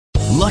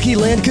Lucky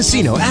Land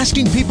Casino,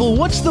 asking people,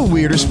 what's the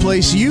weirdest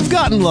place you've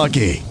gotten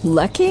lucky?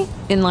 Lucky?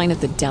 In line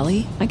at the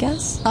deli, I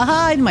guess?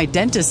 Aha, in my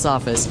dentist's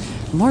office.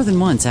 More than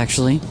once,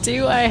 actually.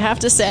 Do I have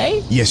to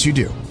say? Yes, you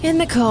do. In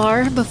the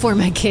car before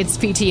my kids'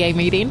 PTA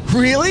meeting.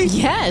 Really?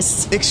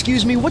 Yes.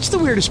 Excuse me, what's the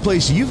weirdest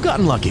place you've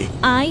gotten lucky?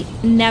 I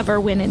never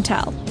win and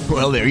tell.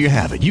 Well, there you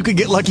have it. You can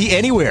get lucky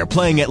anywhere,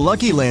 playing at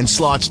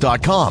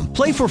LuckyLandSlots.com.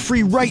 Play for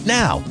free right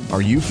now.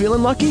 Are you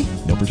feeling lucky?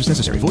 No purchase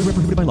necessary. Void where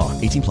prohibited by law.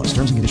 18 plus.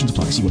 Terms and conditions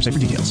apply. See website for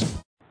details.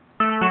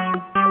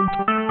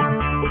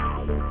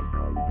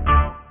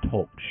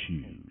 Talk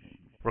shoes.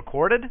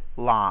 Recorded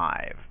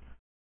live.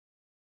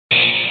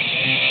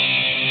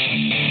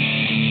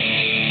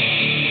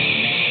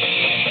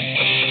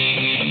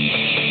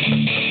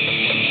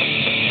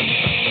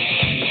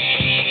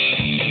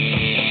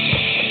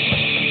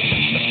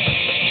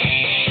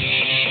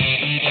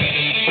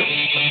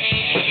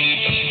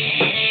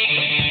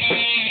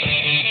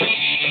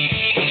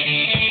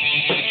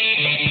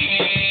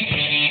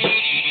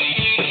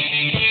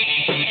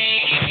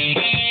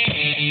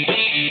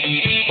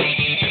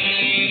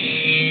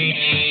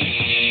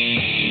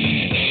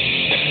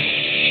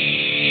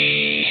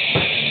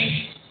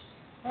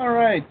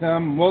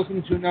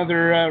 Welcome to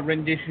another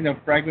rendition of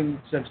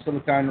Fragments of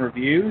Silicon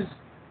Reviews.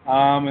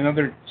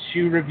 Another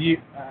two review.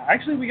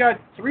 Actually, we got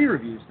 3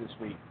 reviews this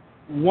week.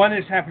 One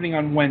is happening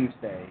on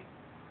Wednesday.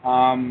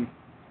 Kind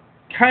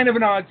of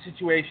an odd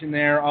situation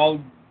there. I'll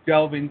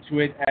delve into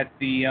it at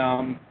the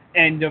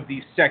end of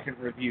the second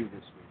review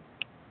this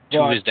week.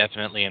 2 is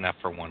definitely enough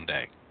for one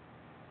day.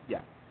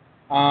 Yeah.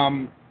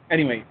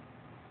 Anyway,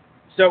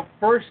 so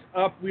first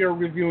up, we are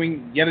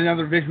reviewing yet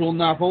another visual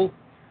novel.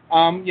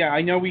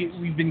 I know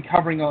we've been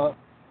covering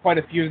quite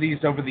a few of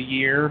these over the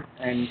year,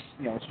 and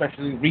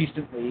especially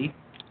recently.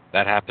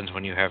 That happens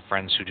when you have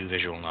friends who do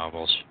visual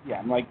novels. Yeah,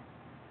 I'm like,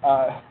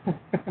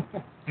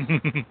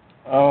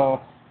 oh,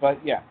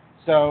 but yeah.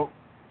 So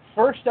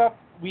first up,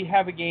 we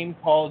have a game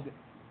called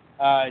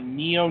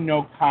Neo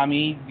no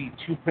Kami: The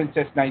Two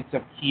Princess Knights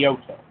of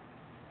Kyoto.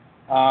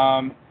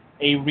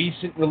 A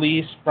recent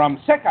release from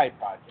Sekai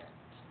Project.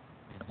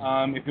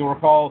 If you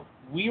recall,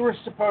 we were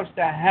supposed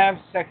to have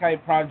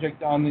Sekai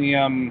Project on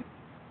the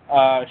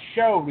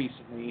show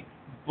recently,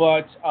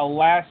 but a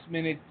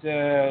last-minute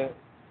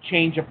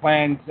change of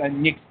plans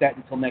nixed that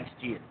until next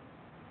year.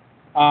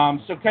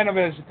 So kind of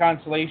as a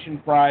consolation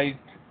prize,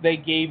 they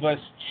gave us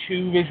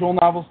 2 visual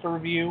novels to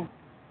review.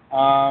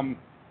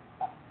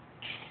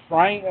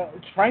 Trying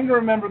to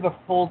remember the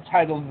full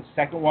title of the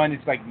second one.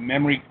 It's like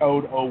Memory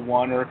Code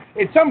 01, or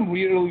it's some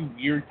really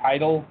weird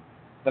title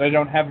that I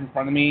don't have in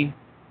front of me.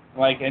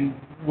 And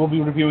we'll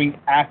be reviewing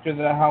after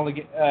the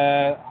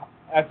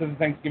after the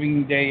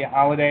Thanksgiving Day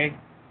holiday.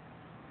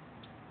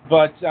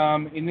 But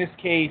in this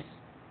case,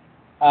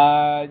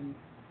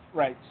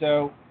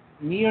 so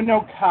Neo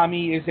no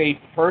Kami is a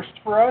first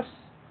for us,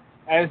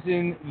 as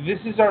in this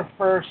is our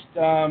first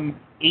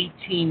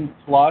 18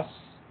 plus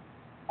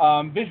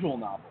visual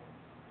novel.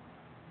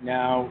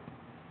 Now,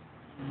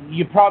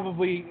 you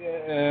probably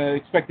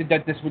expected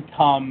that this would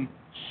come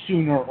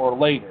sooner or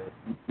later,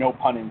 no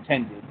pun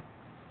intended.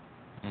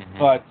 Mm-hmm.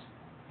 But,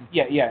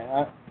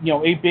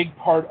 a big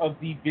part of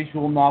the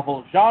visual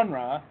novel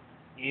genre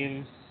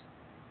is,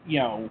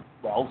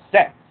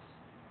 sex.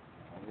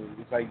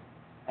 It's like,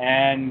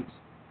 and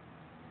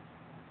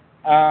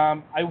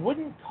I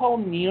wouldn't call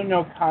Neo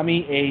no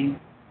Kami a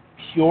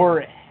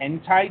pure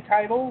hentai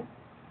title.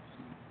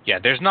 Yeah,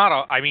 there's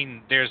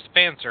there's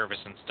fan service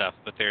and stuff,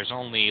 but there's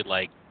only,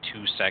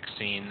 2 sex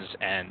scenes,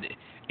 and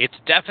it's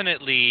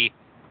definitely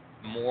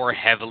more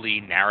heavily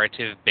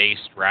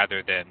narrative-based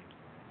rather than...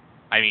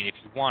 if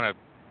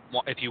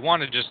you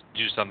want to just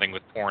do something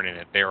with porn in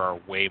it, there are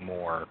way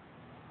more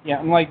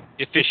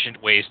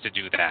efficient ways to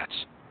do that.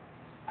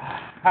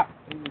 How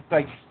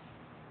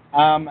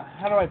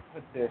do I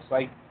put this?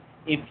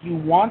 If you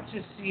want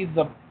to see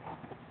the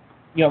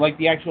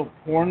actual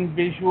porn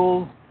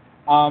visuals,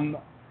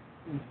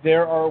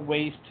 there are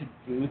ways to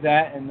do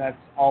that, and that's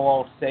all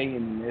I'll say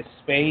in this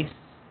space,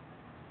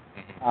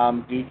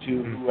 due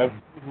to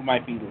who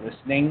might be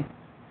listening.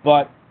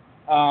 But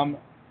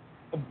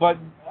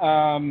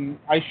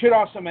I should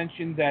also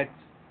mention that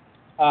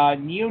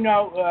Neo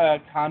no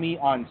Kami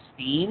on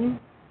Steam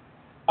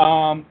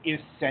is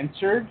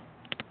censored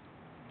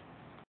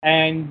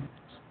and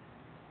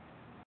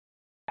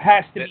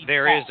has to be.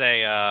 There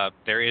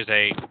is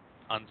a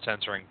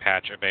uncensoring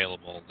patch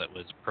available that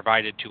was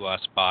provided to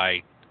us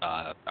by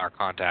our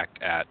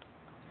contact at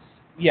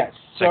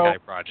Sekai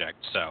Project.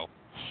 So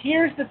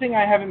here's the thing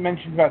I haven't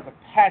mentioned about the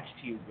patch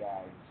to you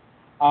guys.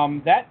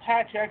 That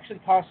patch actually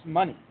costs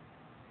money.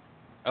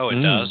 Oh,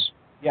 it does?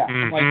 Yeah.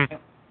 Mm-hmm.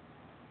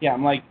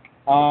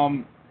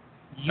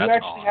 You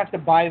actually have to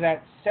buy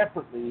that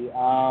separately.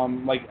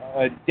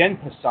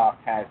 Denpasoft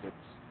has it.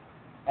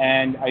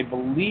 And I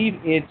believe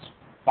it's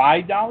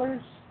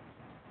 $5.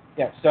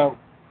 Yeah, so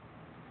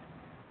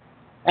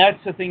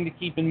that's the thing to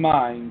keep in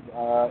mind.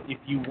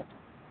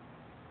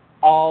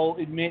 I'll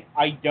admit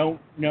I don't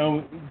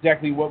know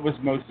exactly what was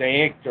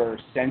mosaicked or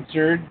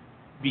censored,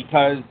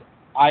 because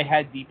I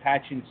had the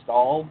patch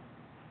installed,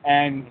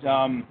 and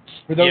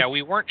for those, Yeah,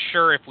 we weren't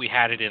sure if we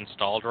had it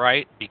installed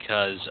right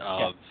because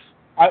of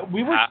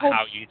we were told,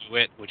 how you do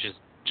it, which is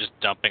just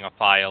dumping a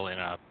file in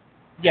a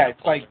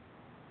it's like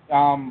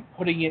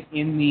putting it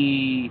in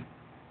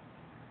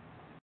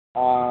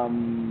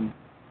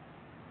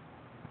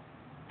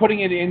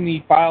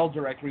the file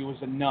directory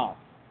was enough.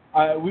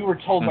 We were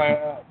told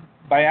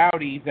by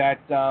Audi that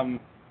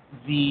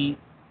the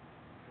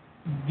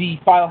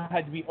file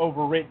had to be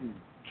overwritten.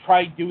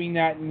 Tried doing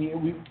that, and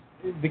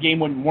the game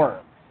wouldn't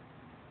work.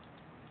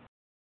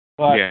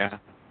 But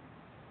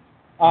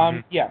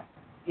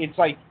it's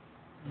like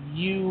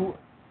you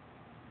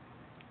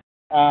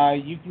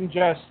can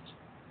just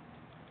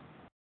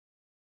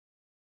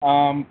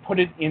put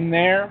it in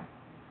there.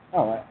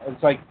 Oh,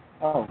 it's like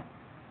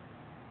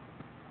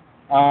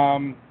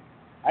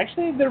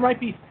actually, there might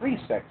be 3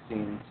 sex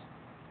scenes.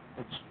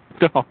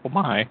 Oh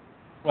my!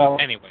 Well,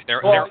 anyway,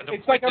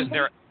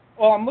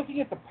 I'm looking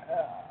at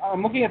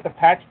the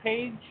patch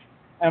page,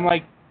 and I'm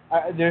like,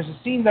 there's a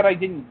scene that I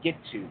didn't get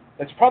to.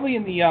 That's probably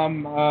in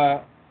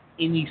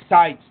the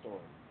side story.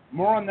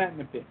 More on that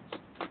in a bit.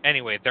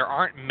 Anyway, there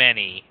aren't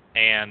many,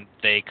 and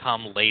they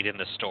come late in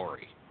the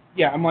story.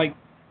 Yeah, I'm like,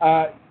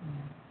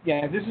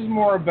 this is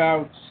more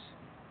about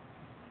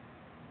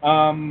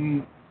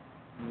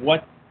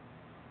what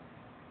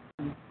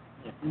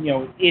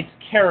it's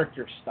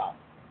character stuff.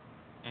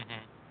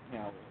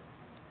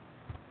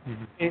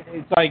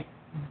 It's like,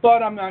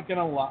 but I'm not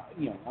gonna lie.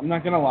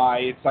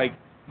 It's like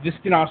this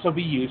can also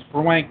be used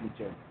for wanking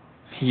too.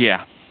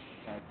 Yeah.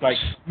 It's like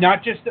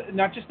not just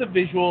the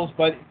visuals,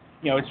 but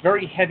it's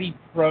very heavy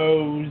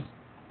prose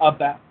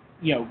about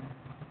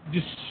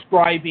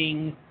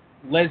describing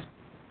lesbian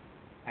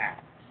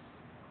acts.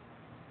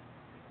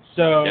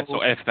 So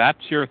if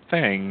that's your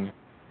thing,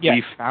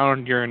 we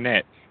found your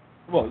niche.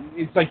 Well,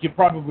 it's like you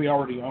probably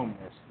already own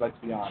this. Let's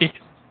be honest.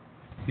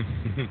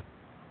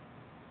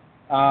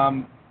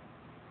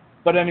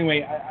 But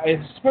anyway, I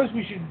suppose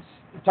we should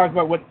talk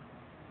about what,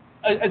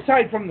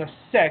 aside from the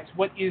sex,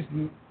 what is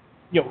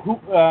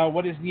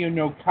what is Neo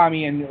no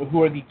Kami, and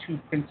who are the 2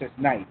 princess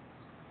knights?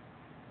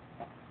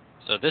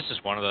 So this is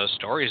one of those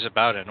stories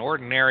about an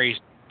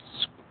ordinary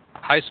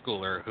high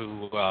schooler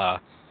who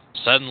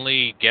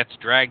suddenly gets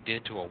dragged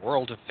into a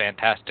world of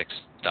fantastic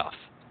stuff.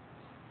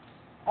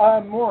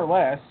 More or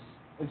less.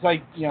 It's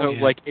like,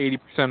 like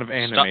 80% of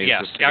anime.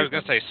 Yes, I was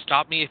going to say,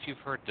 stop me if you've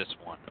heard this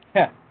one.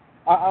 Yeah.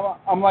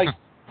 I'm like,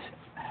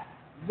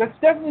 that's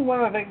definitely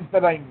one of the things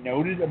that I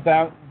noted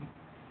about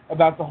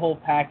the whole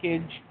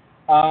package.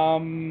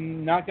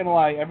 Not going to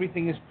lie,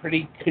 everything is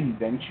pretty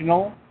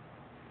conventional.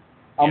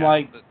 I'm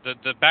like...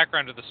 The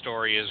background of the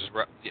story is,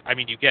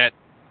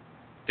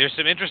 there's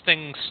some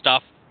interesting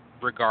stuff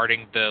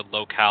regarding the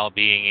locale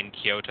being in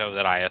Kyoto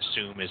that I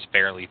assume is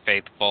fairly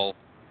faithful.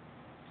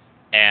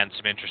 And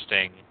some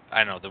interesting,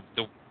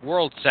 the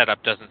world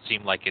setup doesn't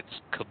seem like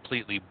it's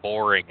completely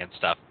boring and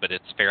stuff, but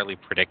it's fairly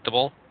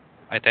predictable,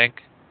 I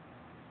think.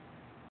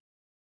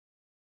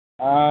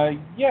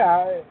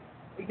 Yeah,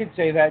 you could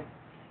say that.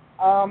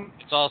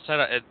 It's all set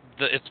up.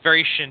 It's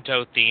very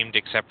Shinto themed,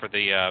 except for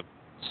the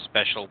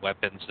special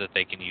weapons that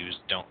they can use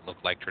don't look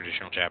like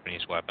traditional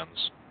Japanese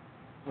weapons.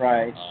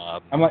 Right.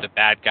 The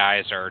bad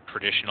guys are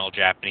traditional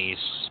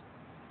Japanese.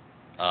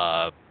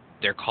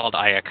 They're called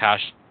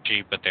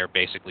Ayakashi, but they're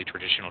basically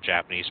traditional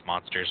Japanese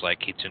monsters like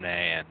Kitsune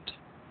and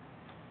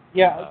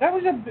that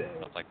was a bit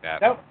stuff like that.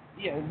 That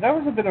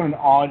was a bit of an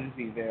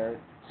oddity there,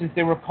 since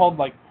they were called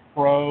like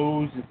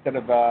pros instead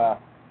of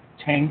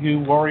Tengu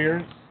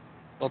warriors.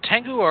 Well,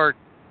 Tengu are...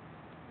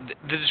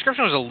 The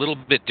description was a little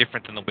bit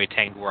different than the way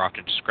Tengu are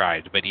often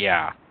described, but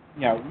yeah.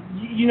 Yeah,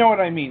 you know what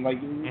I mean. Like,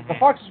 the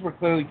foxes were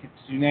clearly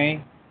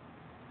Kitsune,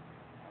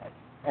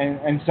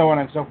 and so on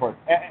and so forth.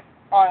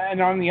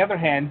 And on the other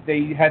hand,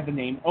 they had the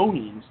name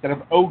Oni instead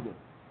of Ogre.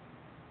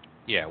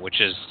 Yeah, which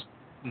is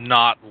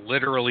not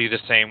literally the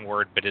same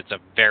word, but it's a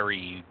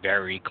very,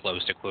 very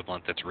close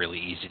equivalent that's really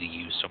easy to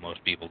use, so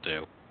most people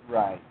do.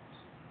 Right.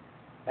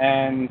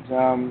 And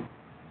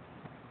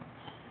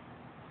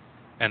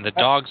the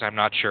dogs, I'm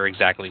not sure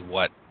exactly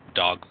what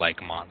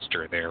dog-like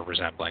monster they're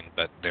resembling,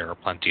 but there are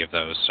plenty of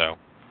those, so...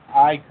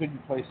 I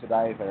couldn't place it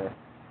either.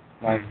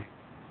 But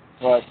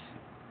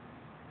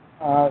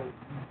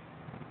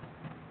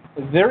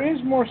there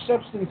is more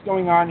substance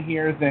going on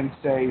here than,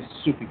 say,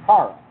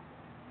 Supipara.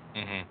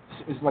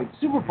 It's like,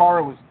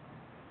 Supipara was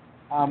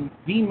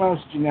the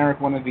most generic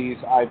one of these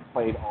I've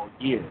played all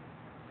year.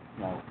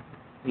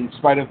 In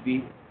spite of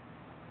the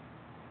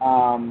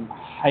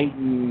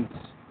heightened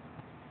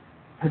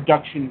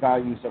production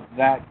values of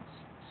that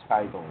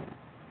title.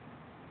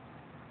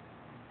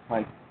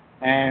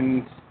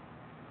 And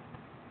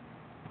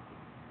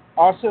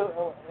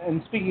also,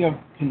 and speaking of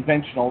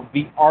conventional,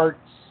 the arts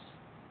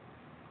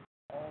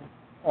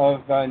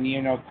of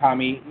Neo no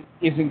Kami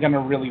isn't going to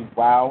really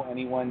wow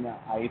anyone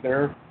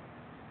either.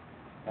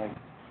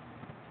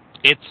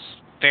 It's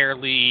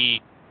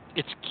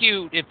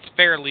cute, it's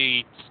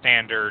fairly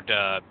standard.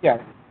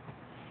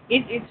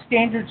 It's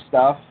standard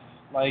stuff.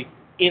 Like,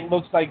 it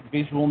looks like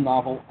visual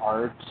novel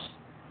art,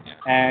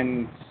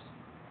 and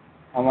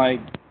I'm like,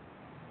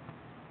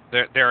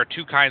 there are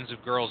two kinds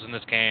of girls in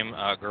this game: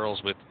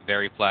 girls with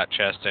very flat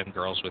chests and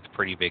girls with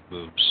pretty big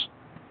boobs.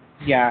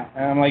 yeah,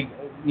 and I'm like,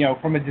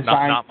 from a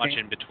design, not much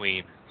in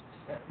between.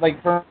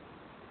 Like from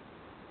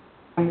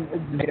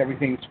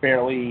everything's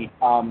fairly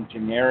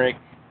generic.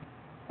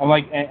 I'm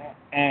like,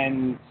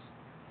 and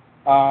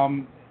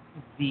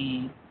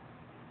the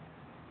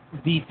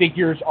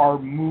figures are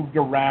moved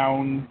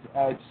around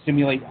to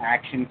simulate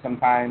action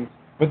sometimes,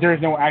 but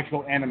there's no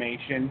actual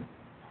animation.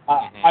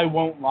 I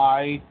won't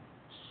lie,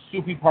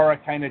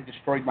 Supipara kind of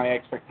destroyed my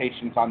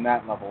expectations on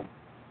that level,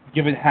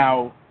 given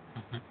how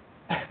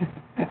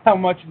how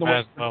much the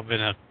might as well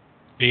been a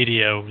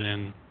video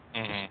than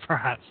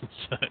sprites and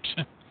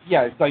such.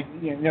 Yeah, it's like,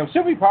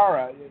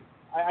 Supipara,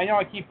 I know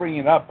I keep bringing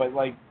it up, but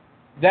like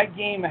that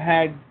game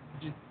had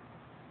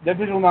that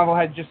visual novel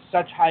had just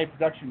such high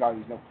production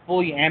values,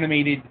 fully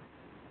animated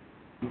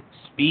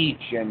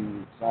speech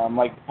and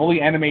fully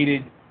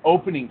animated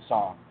opening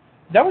song.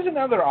 That was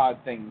another odd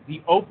thing.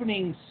 The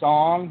opening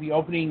song, the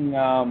opening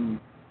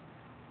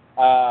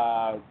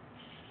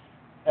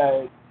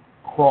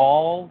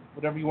crawl,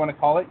 whatever you want to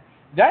call it,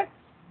 that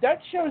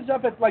shows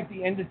up at like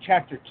the end of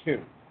chapter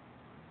 2.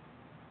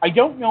 I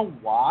don't know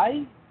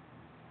why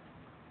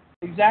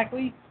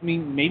exactly. I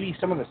mean, maybe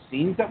some of the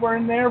scenes that were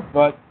in there,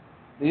 but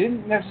they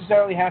didn't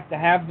necessarily have to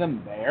have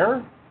them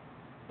there.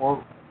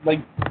 Or, like,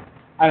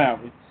 I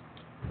don't know.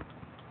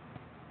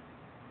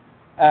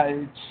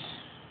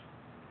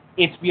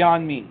 It's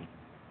beyond me.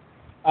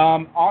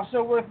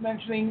 Also worth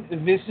mentioning,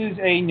 this is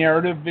a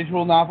narrative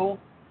visual novel.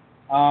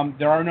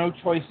 There are no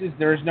choices.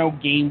 There is no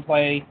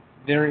gameplay.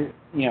 There is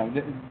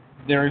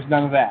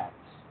none of that.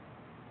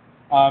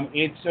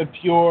 It's a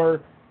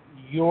pure,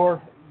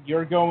 you're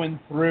going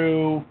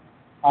through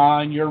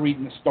and you're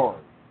reading the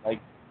story.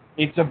 Like,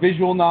 it's a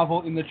visual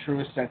novel in the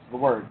truest sense of the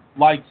word,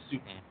 like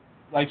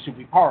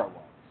Supipara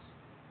was.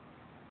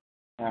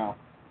 Now,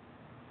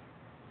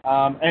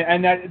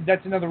 and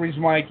that's another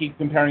reason why I keep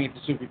comparing it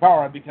to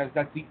Supipara, because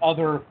that's the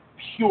other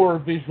pure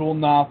visual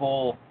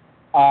novel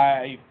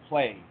I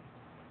played.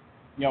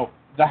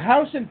 The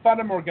house in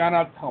Fata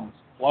Morgana comes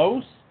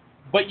close,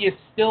 but you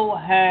still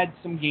had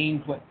some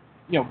gameplay.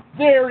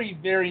 Very,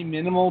 very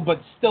minimal,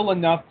 but still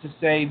enough to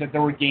say that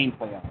there were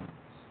gameplay elements.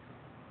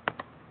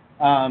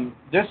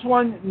 This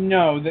one,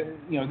 no.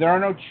 There are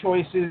no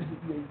choices.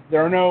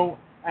 There are no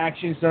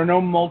actions. There are no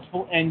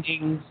multiple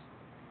endings.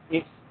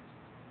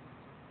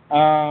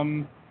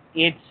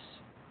 It's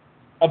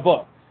a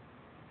book,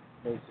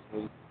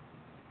 basically.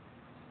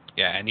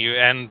 Yeah,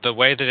 and the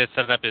way that it's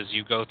set up is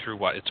you go through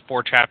it's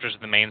 4 chapters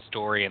of the main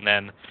story, and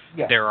then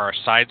there are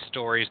side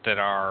stories that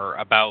are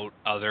about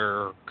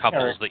other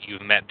couples that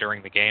you've met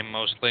during the game,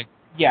 mostly.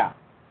 Yeah,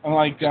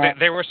 like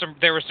there were some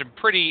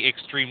pretty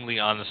extremely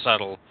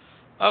unsubtle.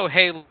 Oh,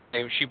 hey,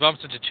 she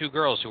bumps into 2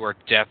 girls who are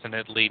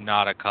definitely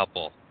not a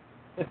couple.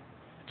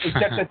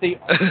 Except that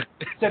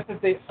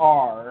they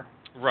are.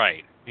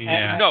 Right.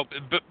 Yeah. No,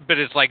 but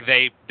it's like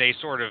they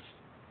sort of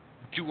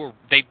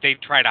they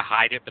try to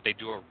hide it, but they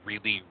do a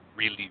really,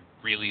 really,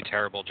 really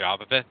terrible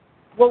job of it.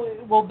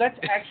 Well, that's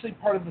actually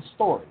part of the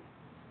story.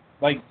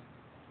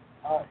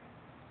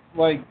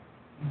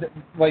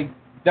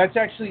 That's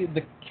actually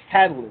the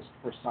catalyst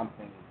for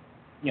something.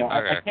 Okay.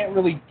 I can't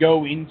really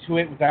go into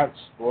it without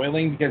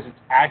spoiling, because it's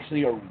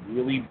actually a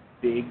really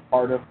big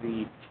part of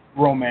the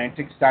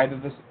romantic side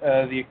of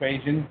the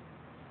equation.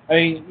 I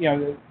mean,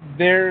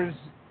 there's,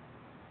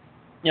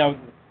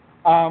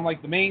 like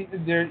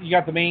you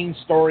got the main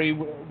story,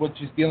 which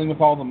is dealing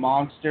with all the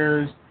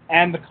monsters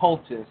and the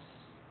cultists.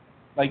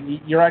 Like,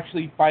 you're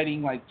actually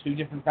fighting like 2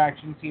 different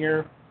factions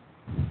here.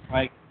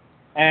 Like,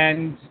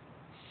 and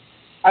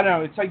I don't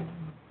know. It's like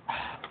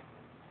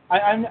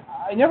I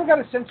never got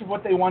a sense of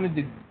what they wanted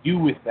to do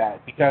with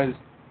that, because,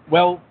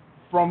 well,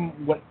 from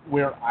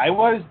where I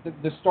was,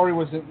 the story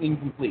was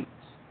incomplete.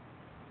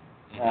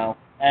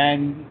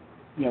 And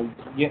you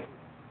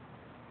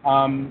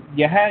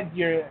had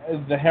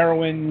the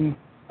heroine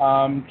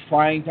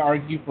trying to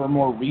argue for a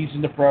more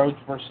reasoned approach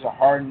versus a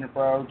hardened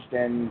approach,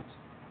 and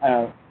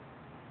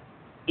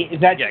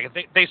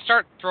they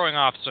start throwing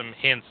off some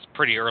hints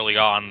pretty early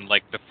on,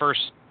 like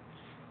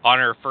on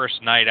her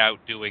first night out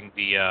doing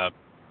the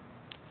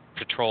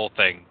patrol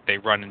thing, they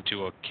run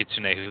into a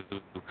kitsune who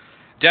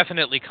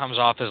definitely comes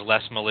off as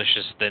less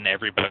malicious than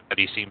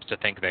everybody seems to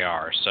think they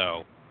are,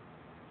 so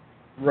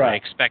I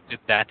expected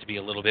that to be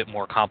a little bit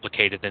more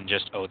complicated than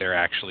just, they're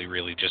actually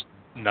really just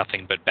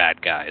nothing but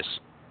bad guys.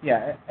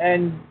 Yeah,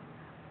 and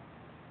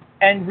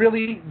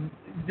really,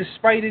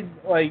 despite it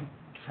like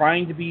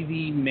trying to be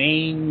the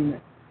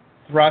main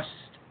thrust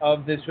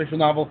of this visual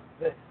novel,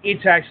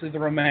 it's actually the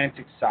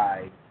romantic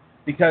side,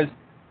 because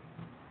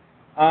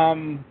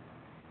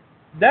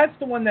that's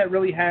the one that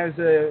really has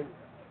a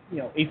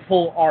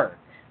full arc.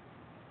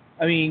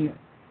 I mean,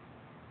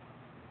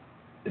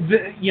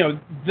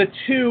 the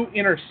 2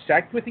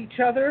 intersect with each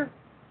other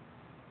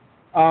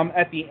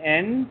at the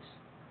end,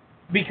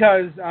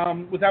 because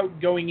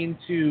without going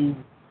into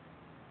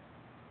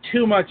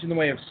too much in the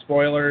way of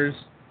spoilers.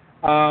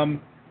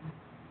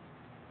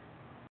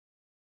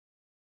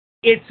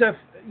 It's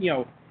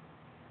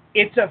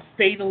a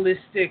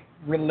fatalistic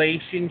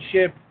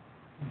relationship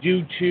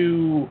due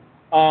to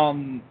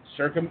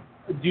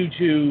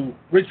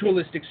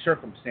ritualistic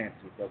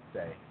circumstances, let's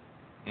say.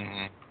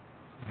 Mm-hmm.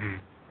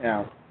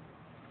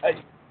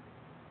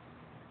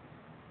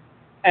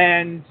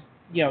 And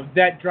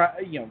that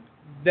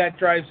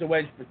drives a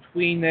wedge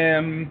between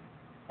them,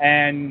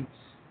 and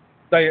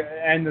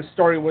the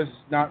story was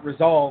not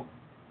resolved.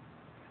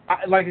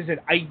 Like I said,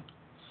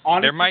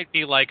 honestly, there might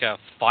be like a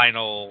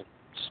final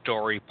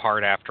story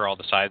part after all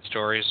the side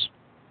stories.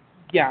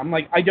 Yeah, I'm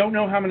like, I don't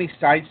know how many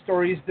side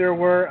stories there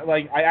were.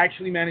 Like, I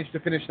actually managed to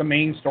finish the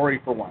main story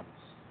for once.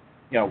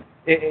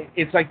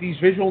 It's like these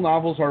visual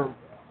novels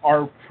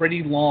are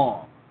pretty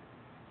long.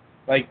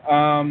 Like,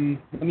 let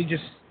me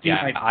just see.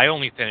 Yeah, I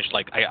only finished,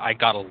 like, I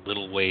got a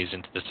little ways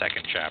into the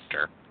second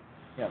chapter.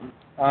 Yeah.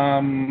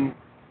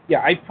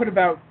 I put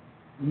about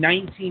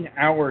 19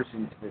 hours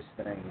into this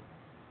thing.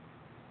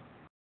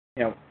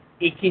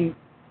 It can...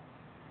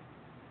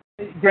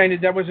 Granted,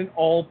 that wasn't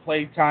all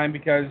playtime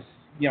because,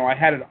 I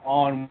had it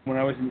on when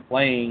I wasn't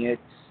playing it.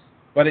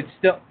 But it's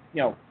still,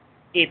 you're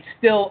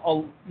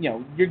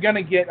going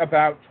to get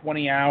about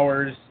 20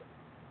 hours,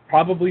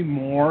 probably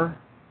more,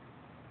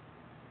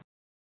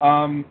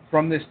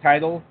 from this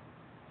title,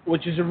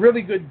 which is a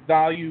really good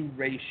value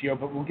ratio,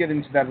 but we'll get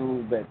into that a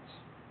little bit.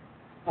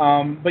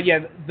 But yeah,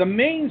 the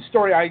main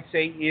story, I'd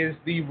say, is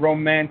the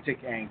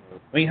romantic angle.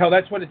 I mean, hell,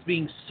 that's what it's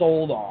being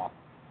sold off.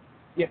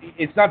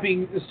 It's not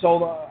being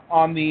sold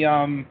on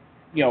the,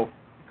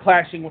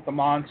 clashing with the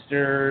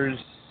monsters.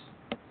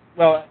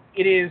 Well,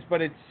 it is,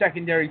 but it's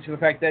secondary to the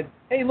fact that,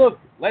 hey, look,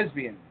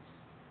 lesbians.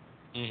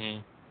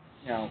 Mm-hmm.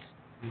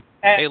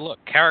 Hey, look,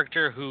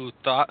 character who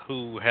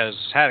has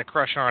had a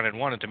crush on and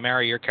wanted to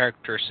marry your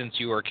character since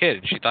you were a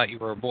kid. She thought you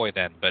were a boy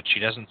then, but she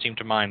doesn't seem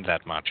to mind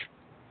that much.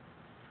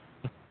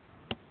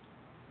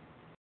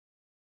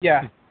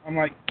 Yeah, I'm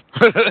like,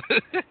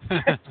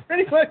 that's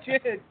pretty much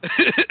it.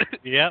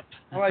 Yep.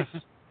 I'm like,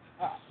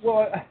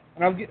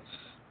 and I'll get,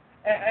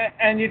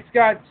 and it's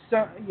got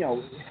some,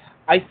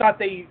 I thought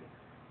they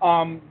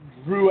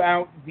drew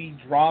out the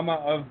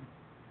drama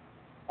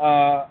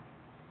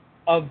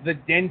of the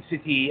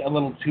density a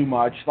little too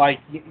much. Like,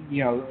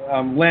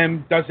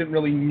 Lem doesn't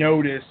really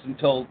notice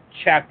until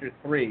chapter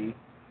 3,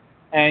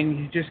 and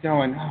you're just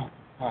going, oh,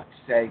 for fuck's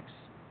sakes.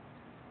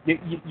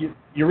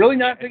 You're really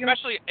not thinking...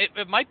 Especially,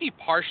 it might be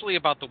partially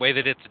about the way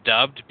that it's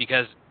dubbed,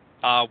 because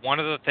one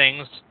of the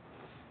things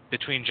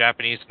between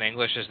Japanese and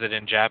English is that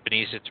in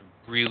Japanese it's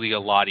really a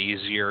lot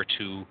easier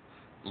to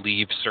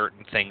leave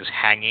certain things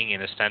hanging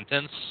in a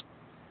sentence.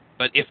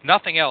 But if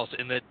nothing else,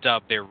 in the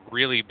dub, they're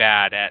really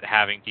bad at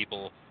having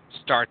people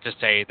start to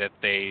say that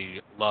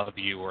they love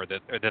you, or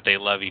that they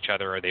love each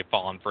other, or they've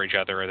fallen for each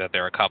other, or that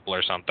they're a couple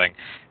or something,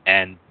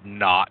 and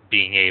not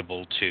being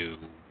able to,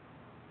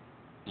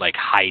 like,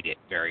 hide it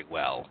very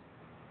well.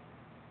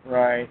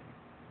 Right.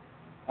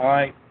 All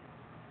right.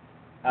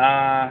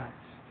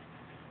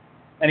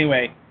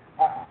 Anyway,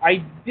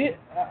 I did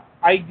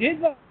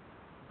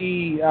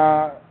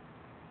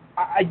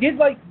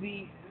like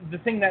the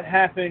thing that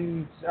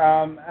happened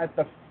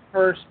after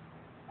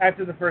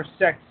the first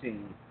sex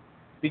scene,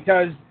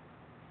 because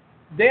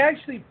they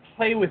actually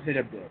play with it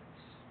a bit.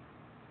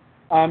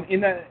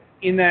 In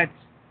that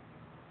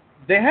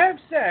they have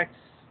sex,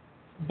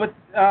 but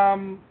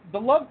the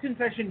love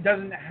confession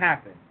doesn't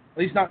happen. At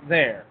least not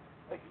there.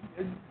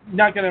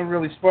 Not going to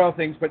really spoil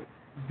things, but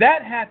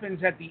that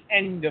happens at the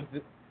end of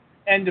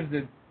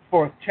the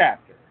fourth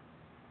chapter.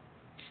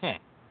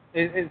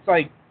 It's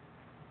like,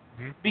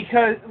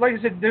 because, like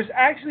I said, there's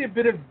actually a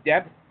bit of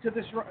depth to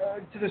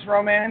this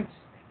romance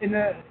in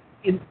the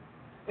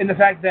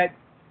fact that,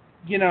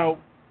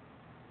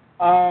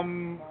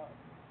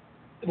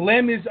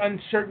 Lem is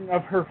uncertain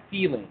of her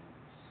feelings,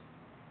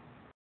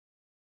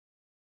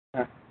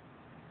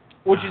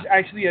 which is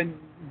actually a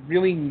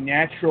really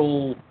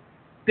natural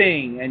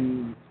thing,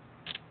 and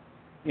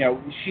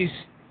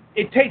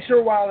it takes her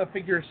a while to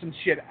figure some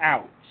shit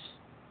out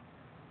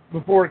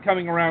before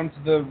coming around to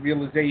the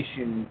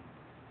realization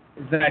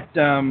that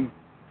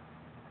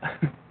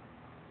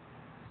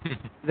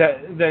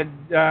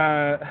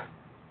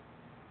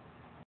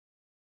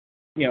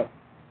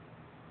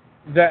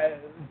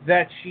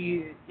that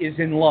she is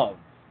in love.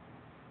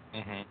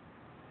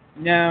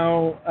 Mm-hmm.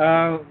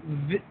 Now,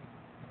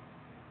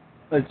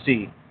 let's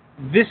see.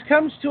 This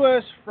comes to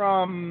us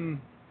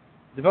from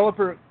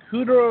developer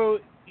Kudro.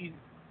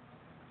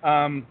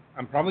 I'm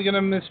probably going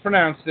to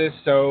mispronounce this,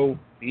 so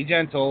be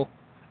gentle.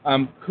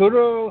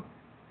 Kuro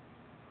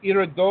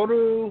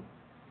Iradoru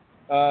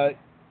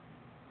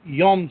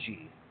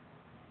Yomji.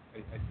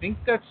 I think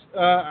that's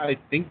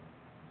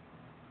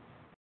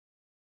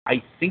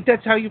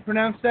that's how you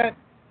pronounce that.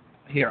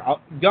 Here,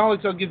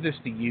 Alex, I'll give this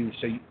to you.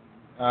 So,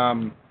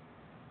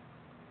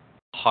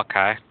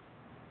 Hawkeye.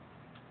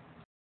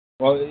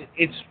 Well,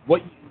 it's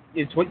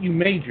what you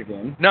majored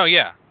in. No,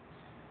 yeah.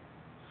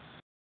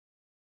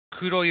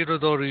 Kuro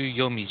Iradoru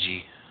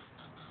Yomiji.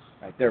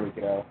 Right, there we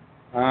go.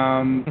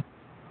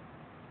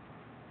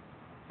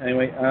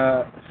 Anyway,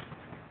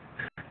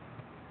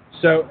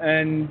 so,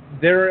 and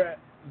they're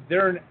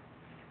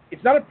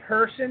it's not a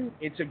person,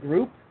 it's a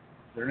group.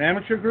 They're an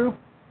amateur group.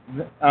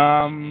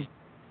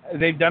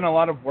 They've done a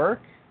lot of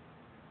work.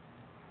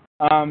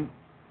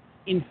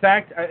 In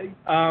fact,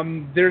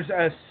 there's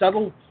a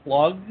subtle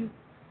plug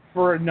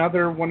for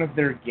another one of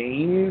their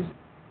games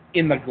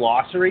in the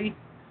glossary.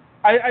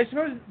 I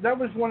suppose that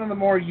was one of the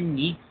more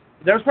unique.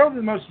 That was probably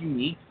the most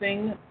unique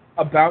thing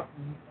about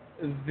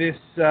this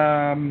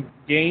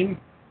game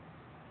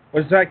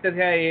was the fact that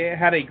it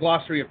had a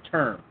glossary of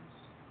terms.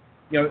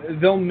 You know,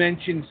 they'll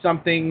mention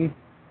something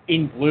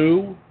in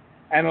blue,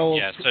 and it'll...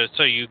 Yeah,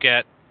 so you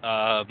get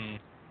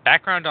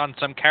background on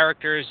some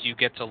characters. You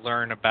get to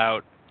learn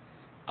about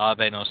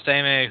Abe no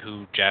Seimei,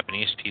 who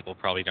Japanese people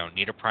probably don't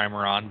need a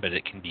primer on, but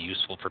it can be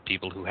useful for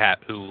people who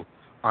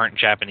aren't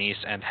Japanese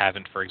and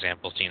haven't, for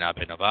example, seen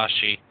Abe no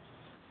Bashi.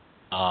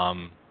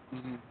 Some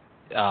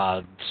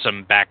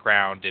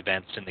background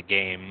events in the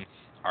game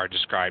are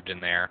described in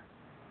there.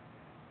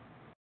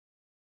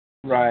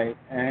 Right,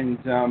 and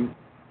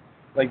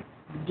like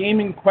the game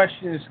in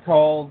question is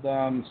called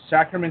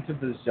Sacrament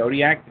of the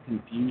Zodiac, the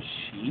Confused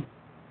Sheep,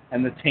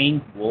 and the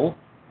Tamed Wolf.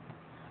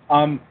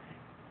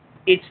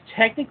 It's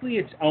technically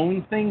its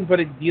own thing, but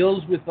it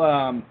deals with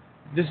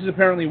this is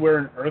apparently where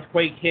an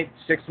earthquake hit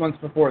 6 months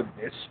before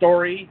this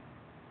story,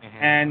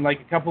 and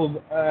like a couple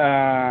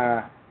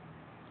of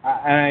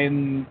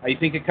I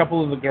think a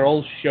couple of the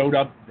girls showed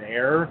up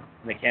there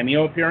in a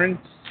cameo appearance.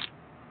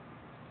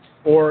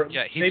 Or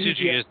yeah,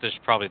 Hitsuji is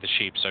probably the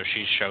sheep, so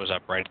she shows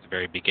up right at the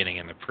very beginning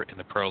in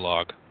the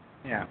prologue.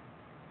 Yeah,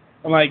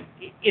 I'm like,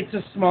 it's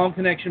a small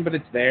connection, but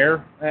it's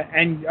there,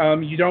 and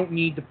you don't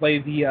need to play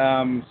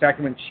the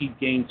Sacrament Sheep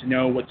game to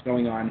know what's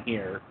going on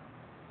here.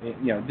 You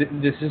know,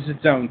 this is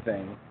its own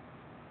thing.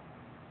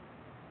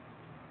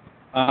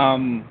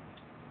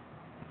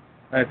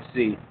 Let's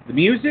see, the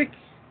music.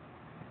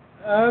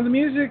 The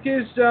music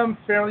is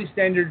fairly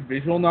standard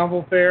visual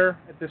novel fare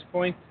at this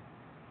point.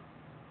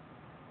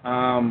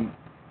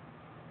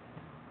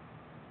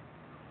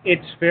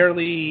 It's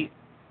fairly,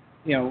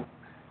 you know,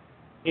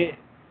 it's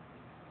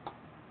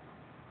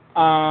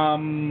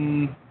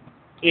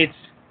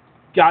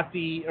got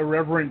the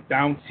irreverent,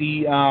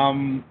 bouncy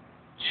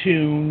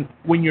tune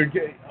when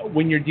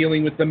you're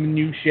dealing with the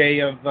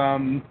minutiae of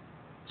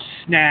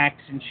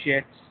snacks and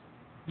shit.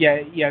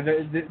 Yeah.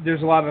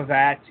 There's a lot of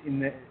that in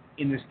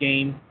this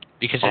game.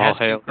 Because it has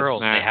cute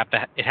girls.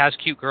 It has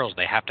cute girls.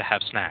 They have to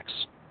have snacks.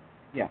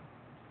 Yeah.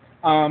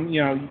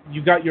 You know,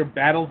 you got your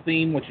battle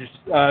theme, which is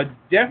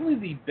definitely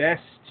the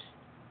best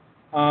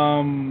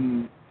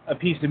a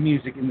piece of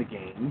music in the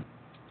game.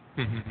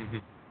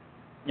 You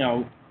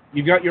know,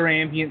 you've got your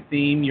ambient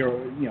theme,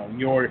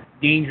 your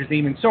danger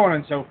theme, and so on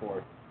and so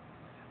forth.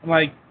 I'm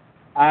like,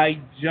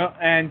 I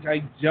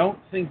don't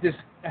think this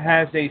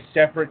has a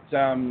separate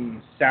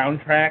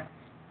soundtrack,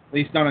 at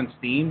least not on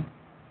Steam.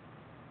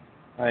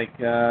 Like,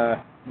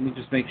 let me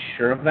just make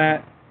sure of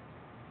that.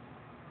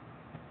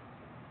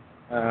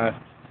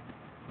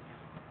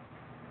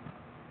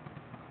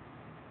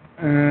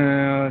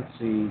 Let's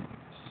see.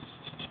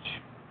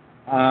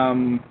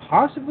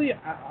 Possibly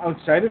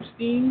outside of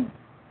Steam,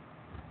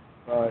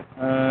 but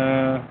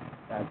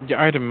yeah,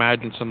 I'd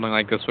imagine something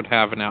like this would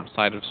have an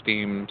outside of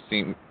Steam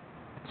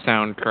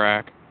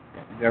soundtrack.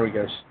 There we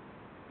go.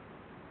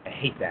 I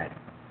hate that.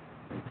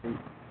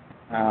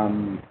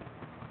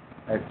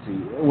 Let's see.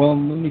 Well,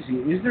 let me see.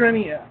 Is there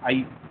any?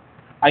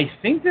 I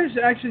think there's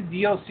actually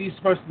DLC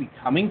supposed to be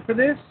coming for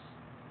this,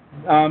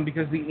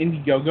 because the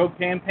Indiegogo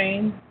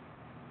campaign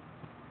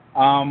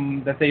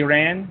that they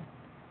ran.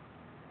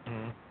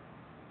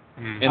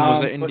 And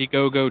was it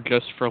Indiegogo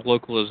just for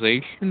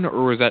localization,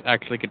 or was that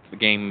actually get the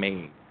game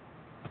made?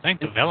 I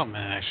think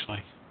development,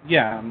 actually.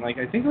 Yeah, I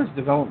think it was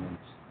development.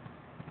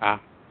 Yeah,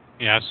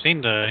 I've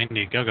seen the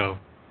Indiegogo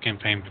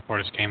campaign before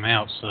this came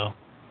out, so...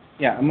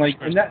 Yeah,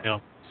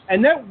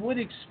 and that would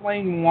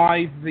explain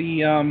why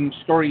the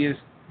story is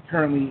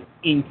currently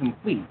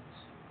incomplete.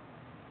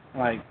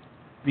 Like,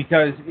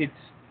 because it's,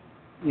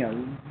 you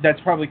know, that's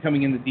probably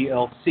coming in the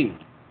DLC.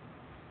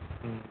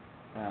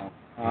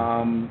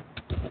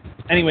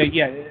 Anyway,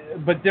 yeah,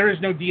 but there is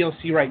no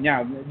DLC right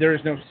now. There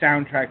is no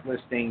soundtrack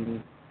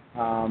listing.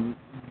 So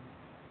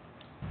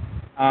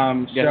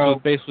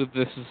basically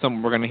this is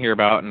something we're going to hear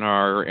about in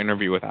our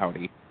interview with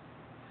Audi.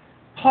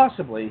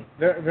 Possibly.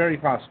 Very, very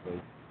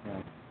possibly.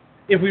 Yeah.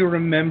 If we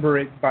remember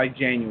it by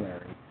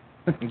January.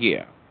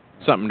 Yeah.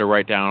 Something to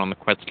write down on the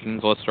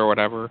questions list or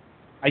whatever.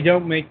 I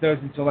don't make those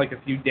until like a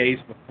few days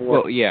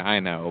before. Well, yeah, I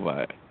know,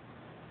 but...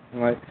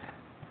 Like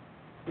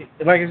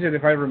I said,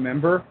 if I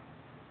remember...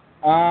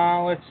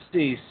 let's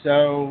see.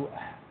 So,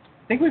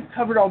 I think we've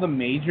covered all the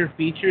major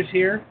features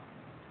here.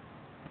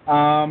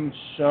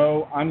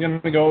 So, I'm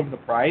going to go over the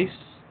price.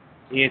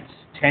 It's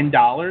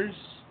 $10.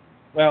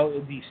 Well,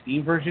 the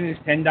Steam version is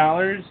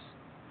 $10.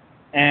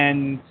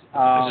 And...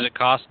 does it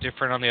cost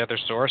different on the other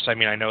source? I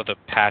mean, I know the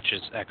patch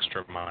is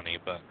extra money,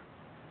 but...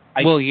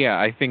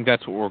 I think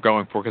that's what we're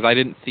going for, because I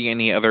didn't see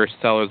any other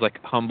sellers like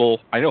Humble.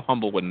 I know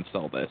Humble wouldn't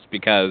sell this,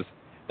 because...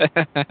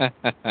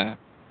 I'm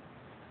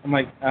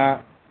like,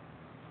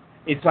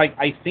 it's like,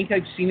 I think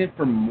I've seen it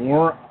for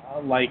more,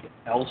 like,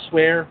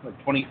 elsewhere,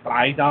 like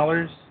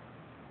 $25.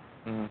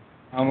 Mm.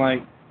 I'm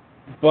like,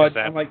 but Is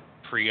that I'm like...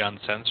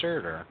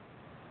 pre-uncensored, or...?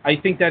 I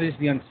think that is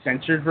the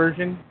uncensored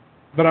version,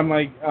 but I'm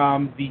like,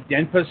 the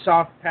Denpa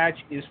Soft patch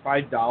is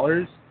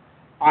 $5.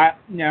 I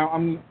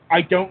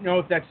don't know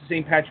if that's the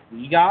same patch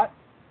we got.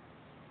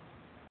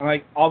 I'm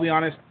like, I'll be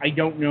honest, I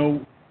don't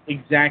know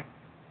exact.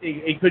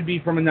 It could be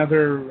from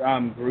another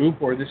group,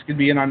 or this could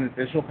be an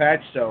unofficial patch.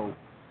 So,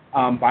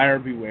 buyer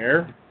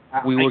beware.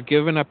 We were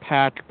given a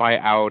patch by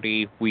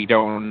Audi. We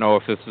don't know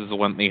if this is the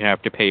one that you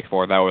have to pay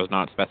for. That was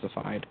not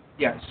specified.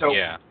 Yeah. So.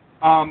 Yeah.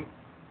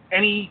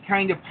 Any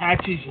kind of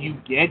patches you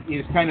get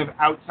is kind of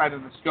outside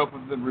of the scope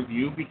of the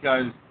review,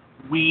 because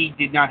we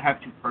did not have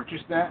to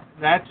purchase that.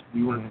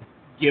 We were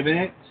given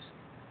it.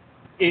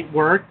 It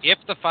worked. If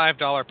the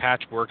 $5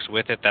 patch works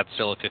with it, that's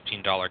still a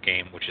 $15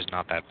 game, which is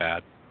not that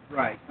bad.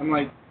 Right. I'm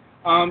like,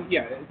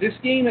 this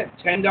game at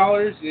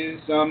 $10 is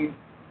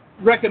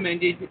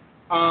recommended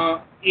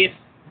if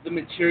the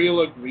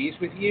material agrees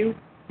with you.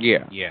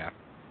 Yeah. Yeah.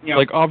 You know,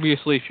 like,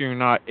 obviously, if you're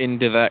not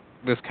into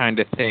this kind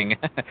of thing,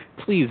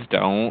 please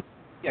don't.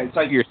 Yeah, it's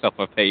like, do yourself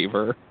a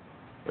favor.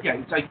 Yeah,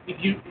 it's like,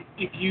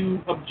 if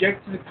you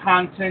object to the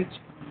content,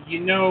 you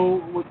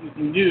know what you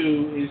can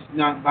do is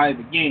not buy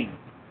the game.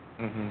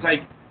 Mm-hmm. It's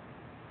like,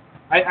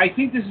 I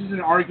think this is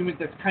an argument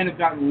that's kind of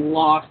gotten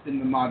lost in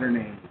the modern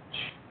age.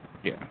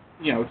 Yeah.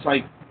 You know, it's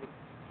like,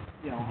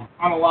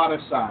 on a lot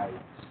of sides.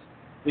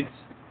 It's,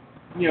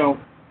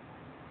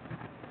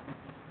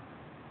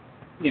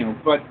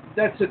 but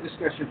that's a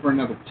discussion for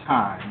another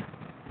time.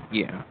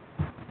 Yeah.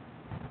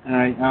 All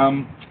right.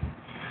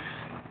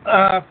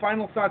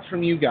 Final thoughts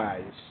from you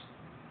guys.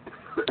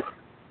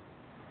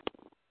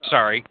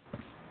 Sorry.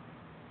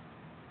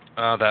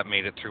 That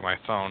made it through my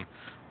phone.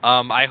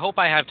 I hope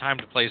I have time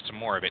to play some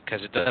more of it,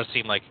 because it does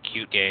seem like a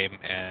cute game,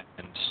 and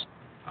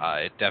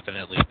it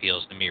definitely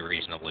appeals to me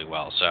reasonably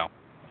well. So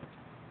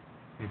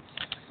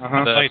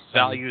the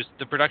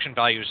production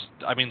values,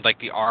 I mean, like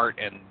the art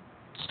and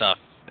stuff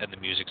and the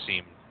music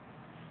seem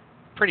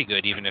pretty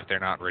good, even if they're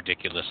not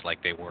ridiculous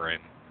like they were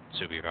in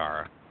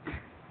Sugiwara.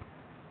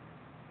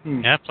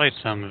 Yeah, I played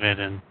some of it,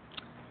 and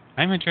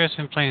I'm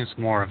interested in playing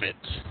some more of it.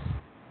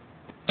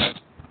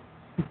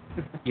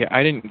 Yeah,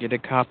 I didn't get a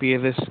copy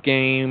of this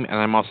game, and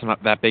I'm also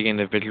not that big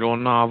into visual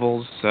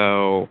novels,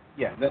 so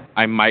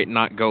I might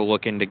not go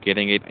look into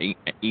getting it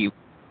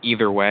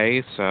either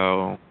way,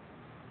 so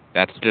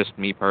that's just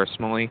me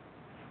personally.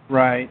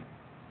 Right.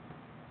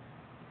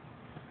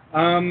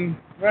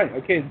 Right,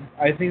 okay.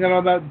 I think that'll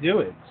about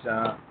do it.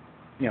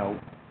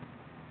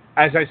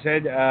 As I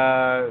said,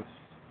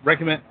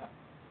 recommend...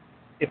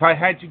 If I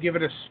had to give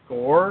it a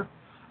score,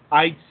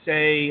 I'd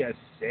say a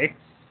 6,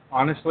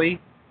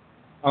 honestly.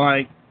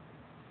 Like,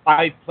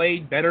 I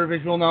played better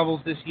visual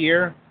novels this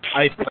year.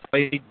 I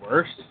played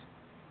worse.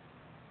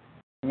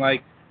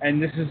 Like,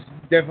 and this is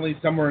definitely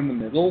somewhere in the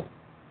middle.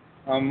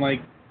 I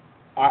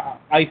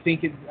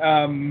think it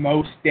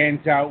most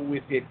stands out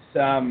with its,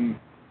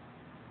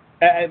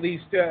 at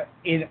least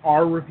in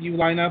our review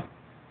lineup,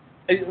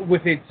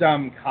 with its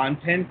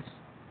content.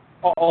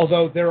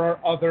 Although there are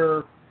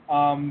other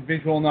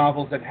visual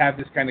novels that have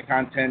this kind of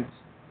content.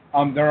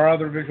 There are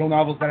other visual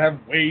novels that have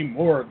way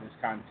more of this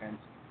content.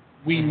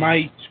 We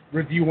might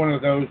review one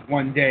of those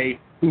one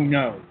day. Who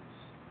knows?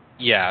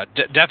 Yeah,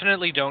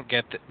 definitely don't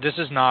get... This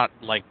is not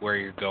like where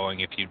you're going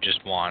if you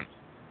just want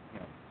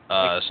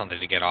something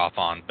to get off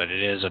on, but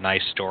it is a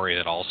nice story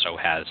that also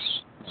has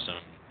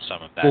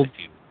some of that if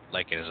you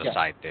like it as a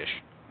side dish.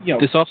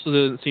 This also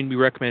doesn't seem to be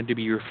recommended to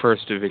be your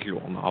first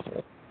visual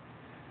novel.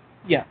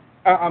 Yeah.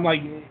 I'm like,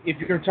 if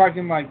you're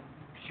talking like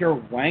pure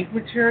wank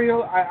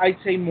material, I'd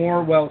say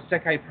more,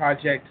 Sekai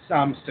Project's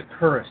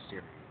Sakura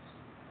series.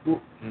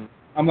 Mm-hmm.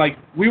 I'm like,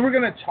 we were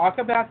going to talk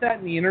about that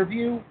in the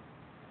interview,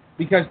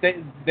 because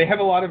they have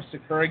a lot of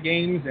Sakura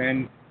games,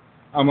 and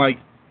I'm like,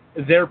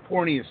 they're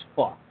porny as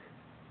fuck.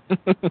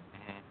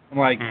 I'm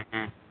like,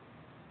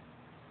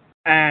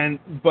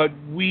 but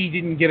we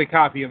didn't get a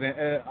copy of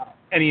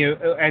any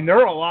of, and there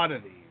are a lot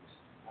of these.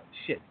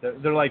 Shit,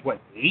 they're like, what,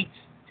 8,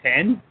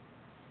 10?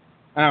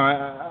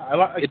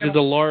 It is a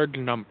large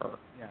number.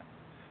 Yeah.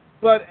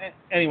 But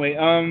anyway,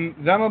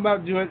 that'll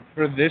about do it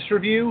for this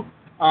review.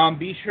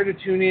 Be sure to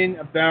tune in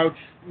about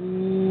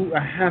a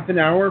half an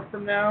hour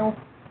from now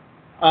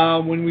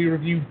when we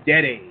review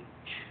Dead Age.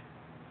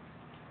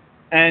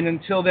 And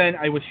until then,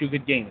 I wish you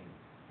good gaming.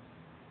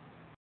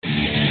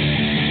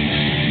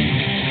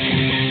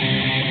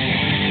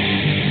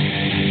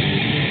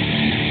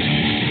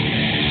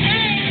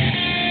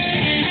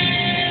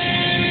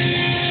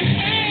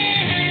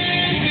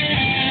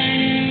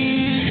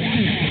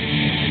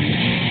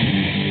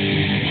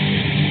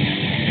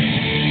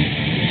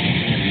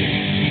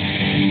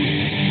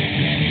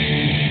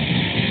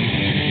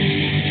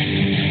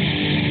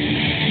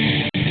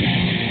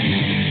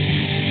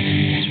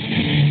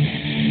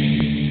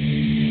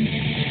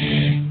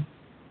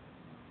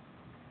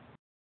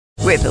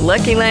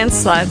 Lucky Land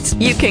Slots,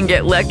 you can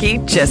get lucky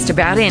just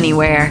about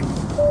anywhere.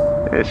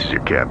 This is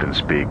your captain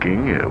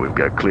speaking. We've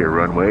got clear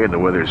runway and the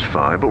weather's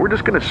fine, but we're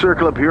just going to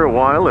circle up here a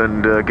while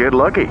and get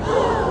lucky.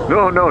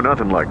 No,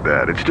 nothing like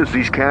that. It's just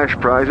these cash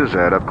prizes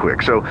add up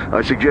quick. So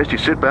I suggest you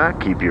sit back,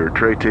 keep your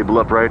tray table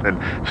upright, and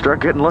start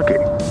getting lucky.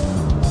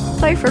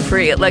 Play for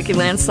free at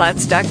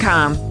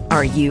LuckyLandSlots.com.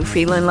 Are you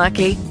feeling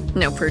lucky?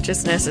 No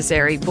purchase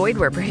necessary. Void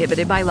where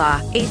prohibited by law.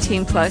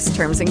 18+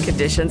 terms and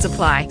conditions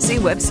apply. See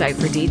website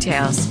for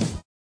details.